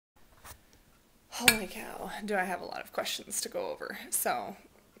Holy cow, do I have a lot of questions to go over. So,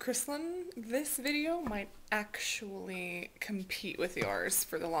 Chrislyn, this video might actually compete with yours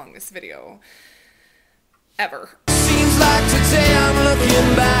for the longest video ever. Seems like today I'm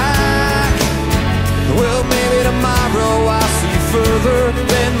looking back. Well, maybe tomorrow I'll see further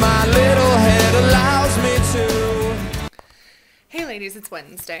than my little head allows me to. Hey ladies, it's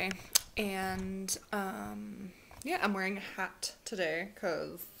Wednesday, and yeah, I'm wearing a hat today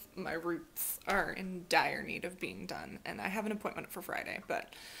because my roots are in dire need of being done, and I have an appointment for Friday,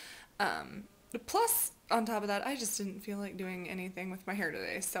 but plus, on top of that, I just didn't feel like doing anything with my hair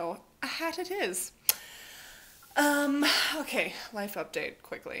today, so a hat it is. Okay, life update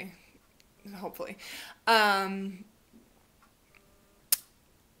quickly, hopefully. The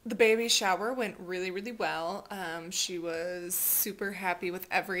baby shower went really, really well. She was super happy with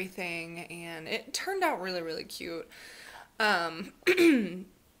everything, and it turned out really, really cute.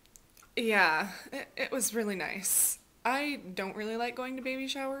 Yeah, it was really nice. I don't really like going to baby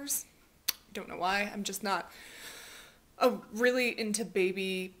showers. Don't know why. I'm just not a really into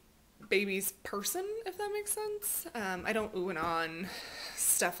babies person, if that makes sense. I don't ooh and on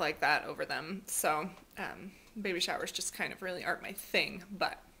stuff like that over them. So, baby showers just kind of really aren't my thing,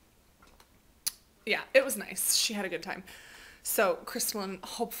 but yeah, it was nice. She had a good time. So, Chrislyn,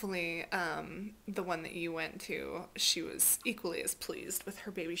 hopefully, the one that you went to, she was equally as pleased with her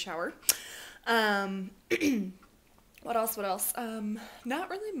baby shower. What else? Not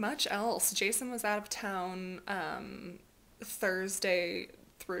really much else. Jason was out of town, Thursday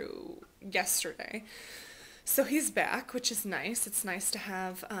through yesterday. So he's back, which is nice. It's nice to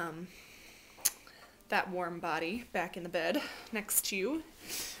have, that warm body back in the bed next to you.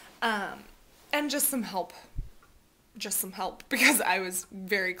 And just some help because I was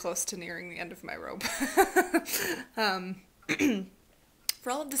very close to nearing the end of my rope.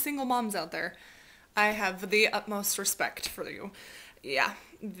 For all of the single moms out there, I have the utmost respect for you. Yeah,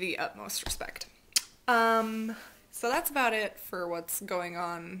 the utmost respect. So that's about it for what's going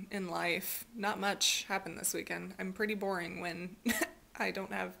on in life. Not much happened this weekend. I'm pretty boring when I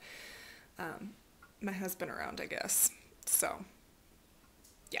don't have my husband around, I guess. So,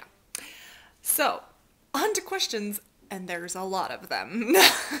 yeah. So, on to questions, and there's a lot of them.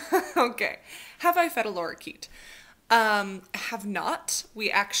 Okay. Have I fed a lorikeet? Have not. We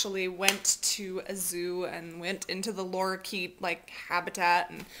actually went to a zoo and went into the lorikeet, habitat,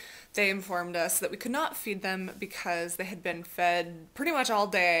 and they informed us that we could not feed them because they had been fed pretty much all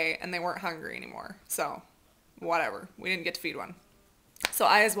day and they weren't hungry anymore. So, whatever. We didn't get to feed one. So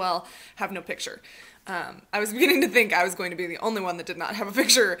I as well have no picture. I was beginning to think I was going to be the only one that did not have a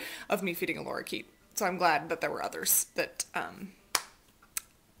picture of me feeding a lorikeet. So I'm glad that there were others that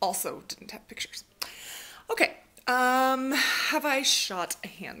also didn't have pictures. Okay, have I shot a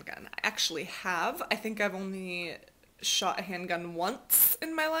handgun? I actually have. I think I've only shot a handgun once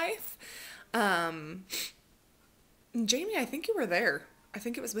in my life. Jamie, I think you were there. I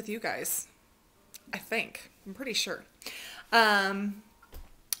think it was with you guys. I think. I'm pretty sure.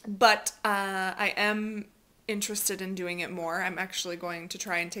 But I am interested in doing it more. I'm actually going to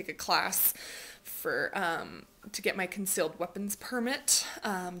try and take a class for to get my concealed weapons permit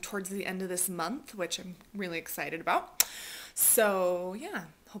towards the end of this month, which I'm really excited about. So yeah,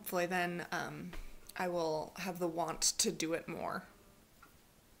 hopefully then I will have the want to do it more.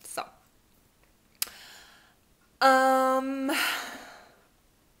 So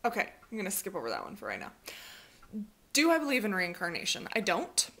okay, I'm gonna skip over that one for right now. Do I believe in reincarnation? I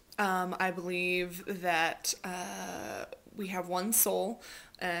don't. I believe that we have one soul,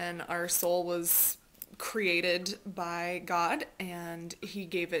 and our soul was created by God, and He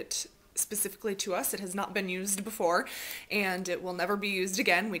gave it specifically to us. It has not been used before, and it will never be used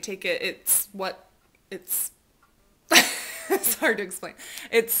again. We take it, it's it's hard to explain.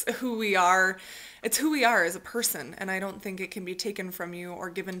 It's who we are. It's who we are as a person, and I don't think it can be taken from you or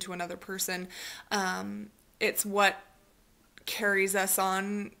given to another person. It's what carries us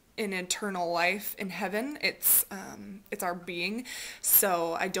on in eternal life in heaven. It's our being.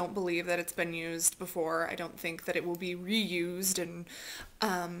 So I don't believe that it's been used before. I don't think that it will be reused, and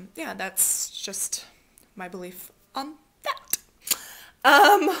yeah, that's just my belief on that.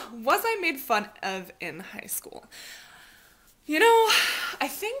 Was I made fun of in high school? You know, I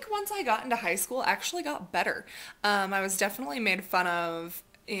think once I got into high school, I actually got better. I was definitely made fun of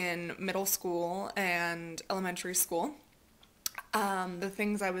in middle school and elementary school. The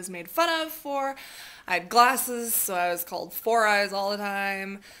things I was made fun of for, I had glasses, so I was called Four Eyes all the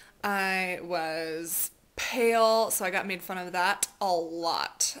time. I was pale, so I got made fun of that a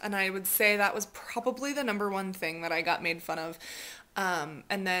lot. And I would say that was probably the number one thing that I got made fun of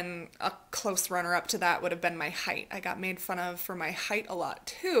And then a close runner-up to that would have been my height. I got made fun of for my height a lot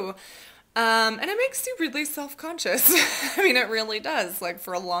too. And it makes you really self-conscious. I mean, it really does. Like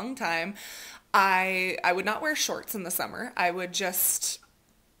for a long time, I would not wear shorts in the summer. I would just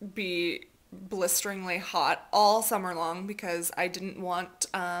be blisteringly hot all summer long because I didn't want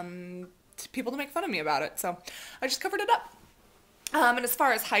people to make fun of me about it. So I just covered it up. And as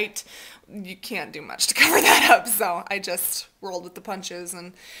far as height, you can't do much to cover that up. So I just rolled with the punches.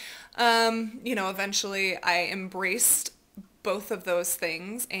 And, eventually I embraced both of those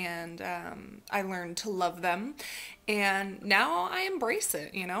things, and I learned to love them. And now I embrace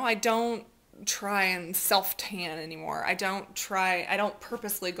it. I don't try and self-tan anymore. I don't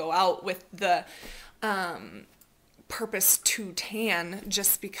purposely go out with the purpose to tan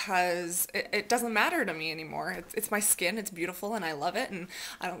just because it doesn't matter to me anymore. It's my skin, it's beautiful, and I love it, and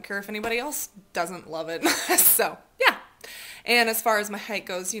I don't care if anybody else doesn't love it. So, yeah. And as far as my height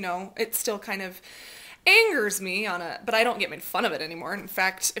goes, it still kind of angers me but I don't get made fun of it anymore. In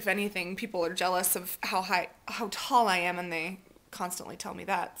fact, if anything, people are jealous of how tall I am, and they constantly tell me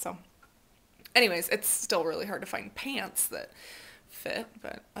that. So anyways, it's still really hard to find pants that fit,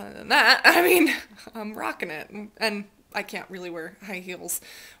 but other than that, I mean, I'm rocking it, and I can't really wear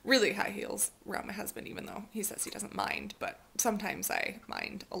really high heels around my husband, even though he says he doesn't mind, but sometimes I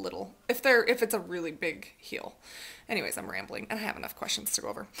mind a little if it's a really big heel. Anyways, I'm rambling, and I have enough questions to go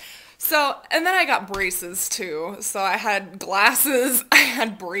over. So, and then I got braces too. So I had glasses, I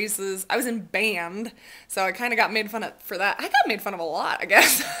had braces, I was in band, so I kind of got made fun of for that. I got made fun of a lot, I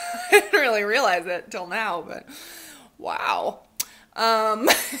guess. I didn't really realize it till now, but wow.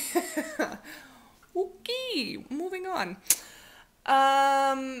 Okay, moving on.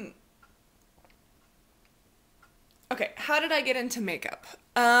 Okay, how did I get into makeup?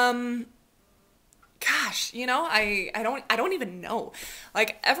 Gosh, I don't even know.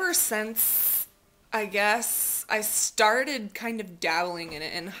 Like, ever since, I guess, I started kind of dabbling in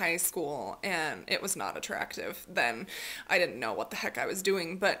it in high school, and it was not attractive. Then I didn't know what the heck I was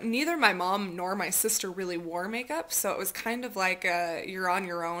doing, but neither my mom nor my sister really wore makeup, so it was kind of like you're on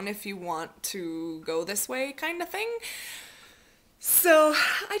your own if you want to go this way kind of thing. So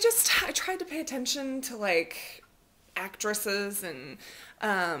I tried to pay attention to, like, actresses and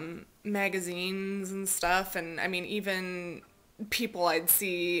magazines and stuff, and I mean, even people I'd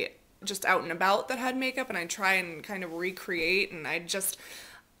see just out and about that had makeup, and I'd try and kind of recreate, and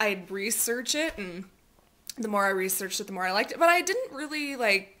I'd research it, and the more I researched it, the more I liked it, but I didn't really,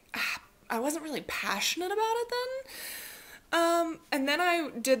 I wasn't really passionate about it then. And then I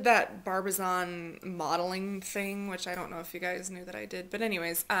did that Barbizon modeling thing, which I don't know if you guys knew that I did, but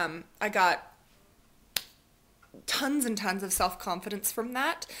anyways, I got tons and tons of self-confidence from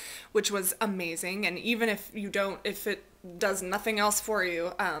that, which was amazing, and even if it does nothing else for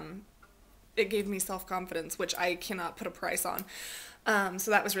you, it gave me self-confidence, which I cannot put a price on. So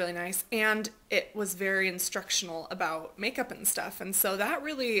that was really nice, and it was very instructional about makeup and stuff, and so that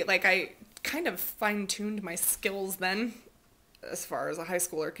really, I kind of fine-tuned my skills then, as far as a high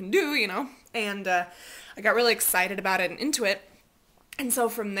schooler can do, and I got really excited about it and into it. And so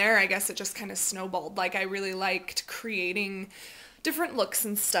from there, I guess it just kind of snowballed. I really liked creating different looks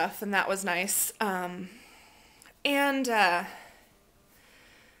and stuff, and that was nice.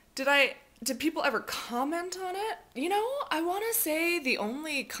 Did people ever comment on it? I want to say the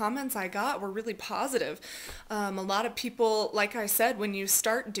only comments I got were really positive. A lot of people, like I said, when you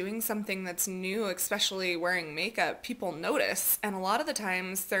start doing something that's new, especially wearing makeup, people notice. And a lot of the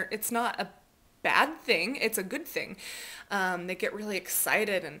times, it's not a bad thing, it's a good thing. They get really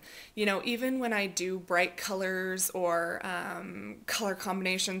excited, and even when I do bright colors or color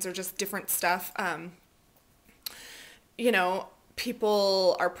combinations or just different stuff,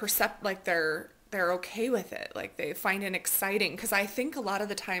 people are they're okay with it, they find it exciting, because I think a lot of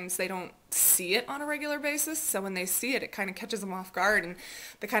the times they don't see it on a regular basis, so when they see it, it kind of catches them off guard, and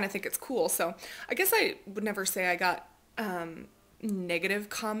they kind of think it's cool. So I guess I would never say I got negative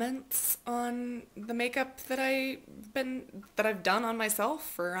comments on the makeup that I've done on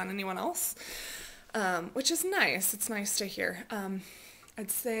myself or on anyone else, which is nice. It's nice to hear. I'd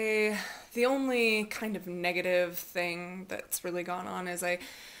say the only kind of negative thing that's really gone on is I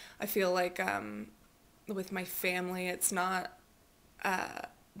feel like with my family, it's not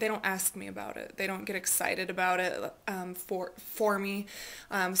they don't ask me about it. They don't get excited about it for me.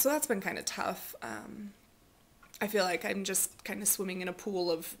 So that's been kind of tough. I feel like I'm just kind of swimming in a pool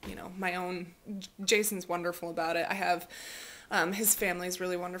of, my own. Jason's wonderful about it. I have, his family's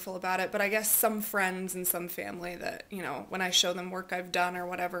really wonderful about it, but I guess some friends and some family that, when I show them work I've done or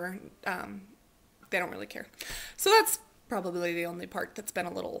whatever, they don't really care. So that's probably the only part that's been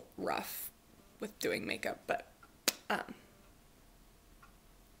a little rough with doing makeup, but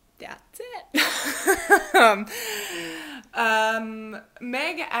that's it.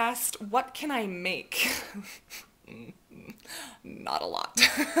 Meg asked, what can I make? Not a lot.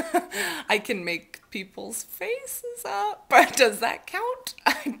 I can make people's faces up, but does that count?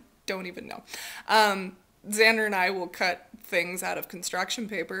 I don't even know. Xander and I will cut things out of construction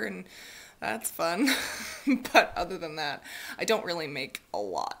paper, and that's fun. But other than that, I don't really make a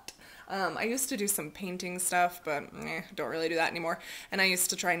lot. I used to do some painting stuff, but don't really do that anymore. And I used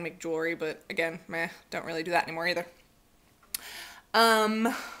to try and make jewelry, but again, don't really do that anymore either.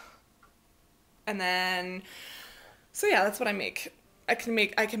 And then, so yeah, that's what I make. I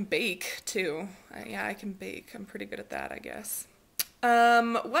can bake too. Yeah, I can bake. I'm pretty good at that, I guess.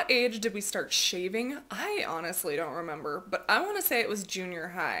 What age did we start shaving? I honestly don't remember, but I want to say it was junior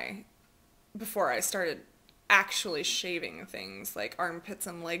high before I started actually shaving things like armpits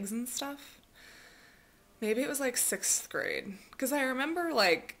and legs and stuff. Maybe it was like 6th grade, because I remember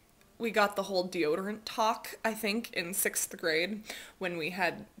like we got the whole deodorant talk, I think, in 6th grade when we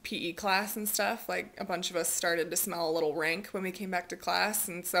had PE class and stuff. Like a bunch of us started to smell a little rank when we came back to class,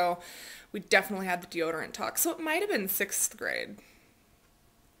 and so we definitely had the deodorant talk. So it might have been 6th grade.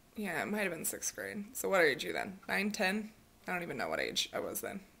 Yeah, it might have been 6th grade. So what age are you then? 9, 10? I don't even know what age I was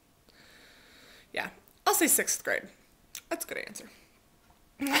then. Yeah, I'll say 6th grade. That's a good answer.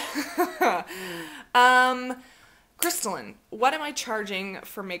 Crystalline, what am I charging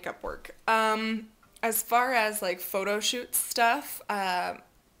for makeup work? As far as like photo shoot stuff,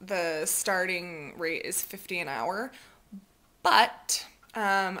 the starting rate is $50 an hour, but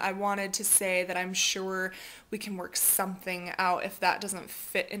I wanted to say that I'm sure we can work something out if that doesn't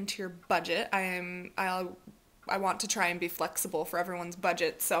fit into your budget. I want to try and be flexible for everyone's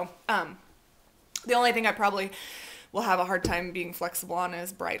budget, so the only thing I probably will have a hard time being flexible on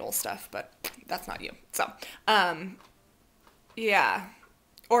is bridal stuff, but that's not you. So, yeah.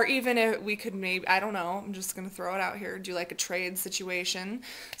 Or even if we could maybe, I don't know, I'm just going to throw it out here, do like a trade situation.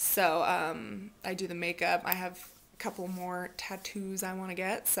 So, I do the makeup. I have a couple more tattoos I want to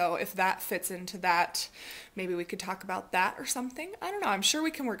get. So if that fits into that, maybe we could talk about that or something. I don't know. I'm sure we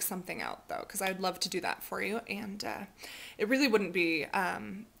can work something out though, because I'd love to do that for you. And it really wouldn't be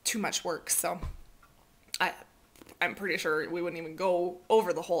too much work. So I'm pretty sure we wouldn't even go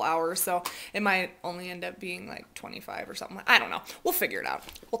over the whole hour, so it might only end up being like 25 or something. I don't know. We'll figure it out.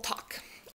 We'll talk.